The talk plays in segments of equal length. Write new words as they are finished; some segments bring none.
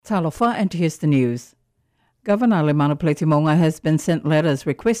Talofa, and here's the news. Governor Lemano Pleitimonga has been sent letters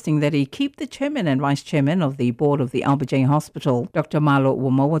requesting that he keep the chairman and vice chairman of the board of the Albert Hospital, Dr. Malo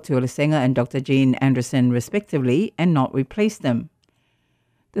Uamoa Tuolesenga and Dr. Jean Anderson, respectively, and not replace them.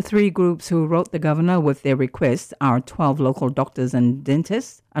 The three groups who wrote the governor with their requests are 12 local doctors and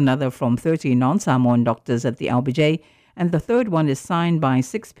dentists, another from 30 non-Samoan doctors at the LBJ, and the third one is signed by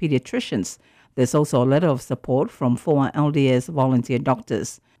 6 pediatricians. There's also a letter of support from former LDS volunteer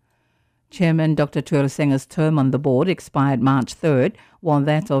doctors. Chairman Dr. Tuolesenga's term on the board expired March 3rd, while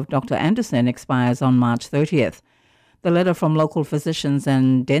that of Dr. Anderson expires on March 30th. The letter from local physicians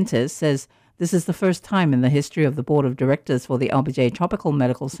and dentists says this is the first time in the history of the board of directors for the LBJ Tropical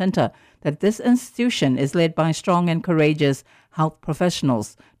Medical Center that this institution is led by strong and courageous health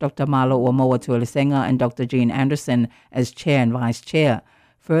professionals, Dr. Malo Uamoa Tuolesenga and Dr. Jean Anderson as chair and vice chair.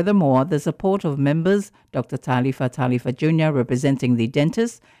 Furthermore, the support of members, Dr. Talifa Jr. representing the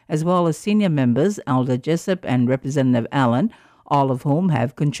dentists, as well as senior members, Elder Jessup and Representative Allen, all of whom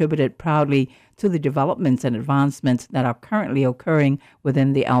have contributed proudly to the developments and advancements that are currently occurring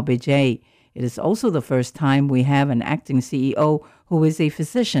within the LBJ. It is also the first time we have an acting CEO who is a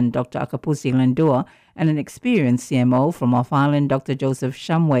physician, Dr. Akapusi Lendua, and an experienced CMO from off-island, Dr. Joseph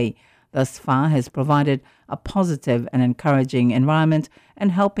Shamway. Thus far has provided a positive and encouraging environment and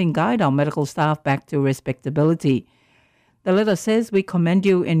helping guide our medical staff back to respectability. The letter says we commend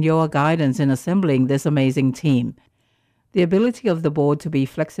you in your guidance in assembling this amazing team. The ability of the board to be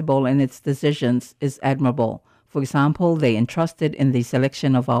flexible in its decisions is admirable. For example, they entrusted in the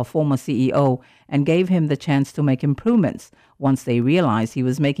selection of our former CEO and gave him the chance to make improvements once they realized he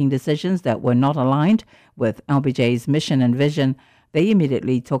was making decisions that were not aligned with LBJ's mission and vision. They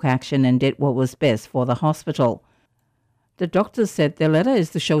immediately took action and did what was best for the hospital. The doctors said their letter is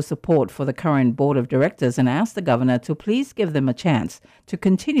to show support for the current board of directors and asked the governor to please give them a chance to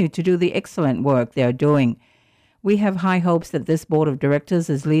continue to do the excellent work they are doing. We have high hopes that this board of directors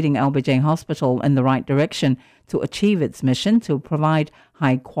is leading LBJ Hospital in the right direction to achieve its mission to provide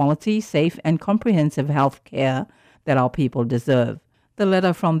high quality, safe and comprehensive health care that our people deserve. The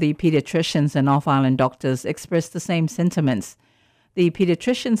letter from the pediatricians and off-island doctors expressed the same sentiments. The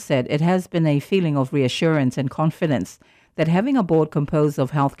pediatrician said it has been a feeling of reassurance and confidence that having a board composed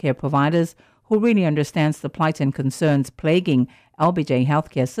of healthcare providers who really understands the plight and concerns plaguing LBJ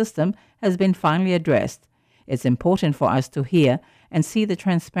healthcare system has been finally addressed. It's important for us to hear and see the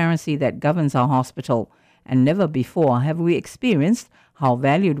transparency that governs our hospital, and never before have we experienced how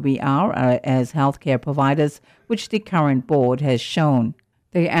valued we are as healthcare providers, which the current board has shown.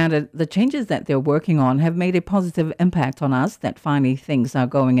 They added the changes that they're working on have made a positive impact on us, that finally things are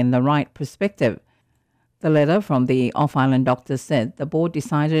going in the right perspective. The letter from the off-island doctors said the board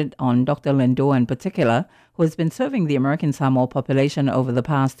decided on Dr. Lendua in particular, who has been serving the American Samoa population over the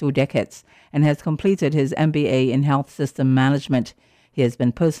past 2 decades and has completed his MBA in Health System Management. He has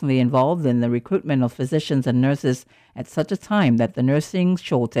been personally involved in the recruitment of physicians and nurses at such a time that the nursing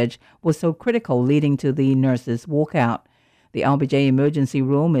shortage was so critical, leading to the nurses' walkout. The LBJ emergency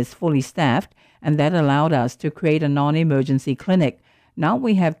room is fully staffed, and that allowed us to create a non-emergency clinic. Now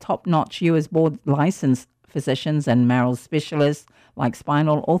we have top-notch U.S. board licensed physicians and marrow specialists like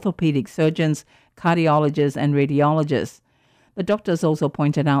spinal orthopedic surgeons, cardiologists, and radiologists. The doctors also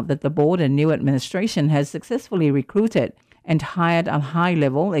pointed out that the board and new administration has successfully recruited and hired a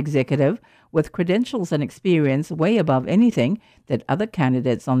high-level executive with credentials and experience way above anything that other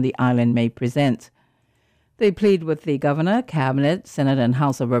candidates on the island may present. They plead with the Governor, Cabinet, Senate and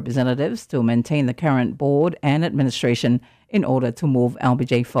House of Representatives to maintain the current board and administration in order to move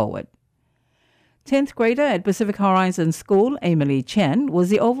LBJ forward. 10th grader at Pacific Horizon School, Emily Chen, was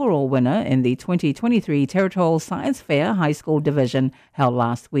the overall winner in the 2023 Territorial Science Fair High School Division held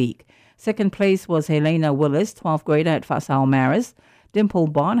last week. Second place was Helena Willis, 12th grader at Fasal Maris. Dimple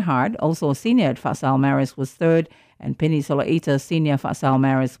Barnhart, also a senior at Fasal Maris, was third, and Penny Solaita, senior at Fasal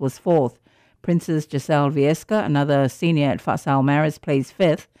Maris, was fourth. Princess Giselle Viesca, another senior at Fasal Maris, placed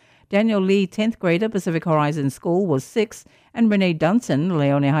fifth. Daniel Lee, 10th grader, Pacific Horizon School, was sixth, and Renee Dunson,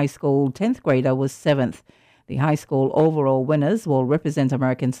 Leone High School, 10th grader, was seventh. The high school overall winners will represent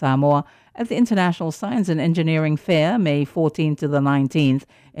American Samoa at the International Science and Engineering Fair, May 14th to the 19th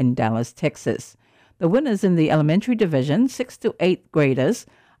in Dallas, Texas. The winners in the elementary division, 6th to 8th graders,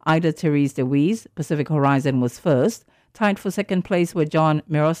 Ida Therese DeWeese, Pacific Horizon, was first. Tied for second place were John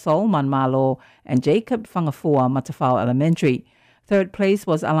Mirasol Manmalo and Jacob Fangafua, Matafao Elementary. Third place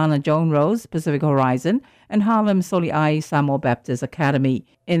was Alana Joan Rose, Pacific Horizon, and Harlem Soliai, Samoa Baptist Academy.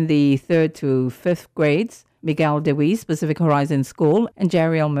 In the 3rd to 5th grades, Miguel DeWeese, Pacific Horizon School, and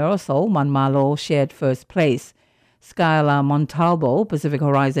Jariel Mirasol Manmalo shared first place. Skylar Montalvo, Pacific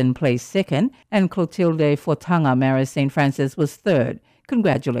Horizon, placed second, and Clotilde Fortanga, Maris St. Francis, was third.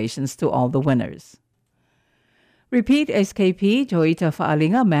 Congratulations to all the winners. Repeat escapee Joita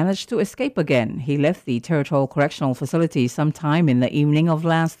Fa'alinga managed to escape again. He left the Territorial Correctional Facility sometime in the evening of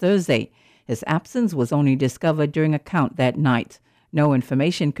last Thursday. His absence was only discovered during a count that night. No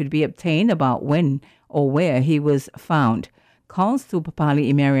information could be obtained about when or where he was found. Calls to Papali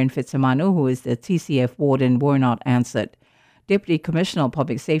Imarian Fitzimanu, who is the TCF warden, were not answered. Deputy Commissioner of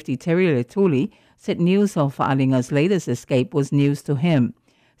Public Safety Terry Letuli said news of Fa'alinga's latest escape was news to him.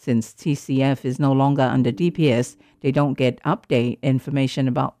 Since TCF is no longer under DPS, they don't get update information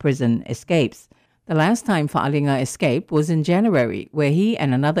about prison escapes. The last time Fa'alinga escaped was in January, where he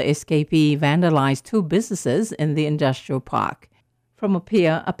and another escapee vandalized 2 businesses in the industrial park. From a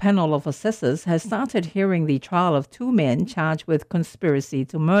peer, a panel of assessors has started hearing the trial of 2 men charged with conspiracy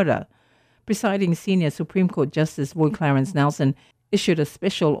to murder. Presiding Senior Supreme Court Justice Roy Clarence Nelson issued a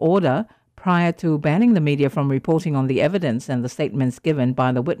special order prior to banning the media from reporting on the evidence and the statements given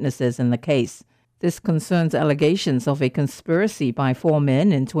by the witnesses in the case. This concerns allegations of a conspiracy by 4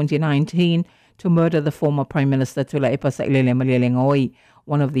 men in 2019 to murder the former Prime Minister Tulaepa Saʻilele Malielegaoi.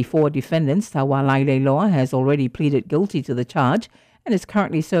 One of the 4 defendants, Tawa Laileiloa, has already pleaded guilty to the charge and is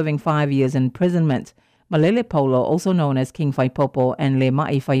currently serving 5 years imprisonment. Malele Paulo, also known as King Faipopo, and Le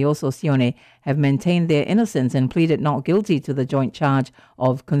Ma'i Faioso Sione have maintained their innocence and pleaded not guilty to the joint charge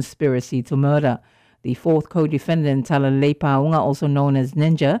of conspiracy to murder. The 4th co-defendant, Talalei Paunga, also known as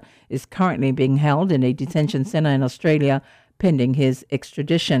Ninja, is currently being held in a detention center in Australia pending his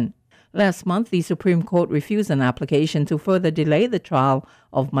extradition. Last month, the Supreme Court refused an application to further delay the trial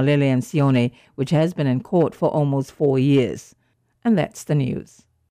of Malele and Sione, which has been in court for almost 4 years. And that's the news.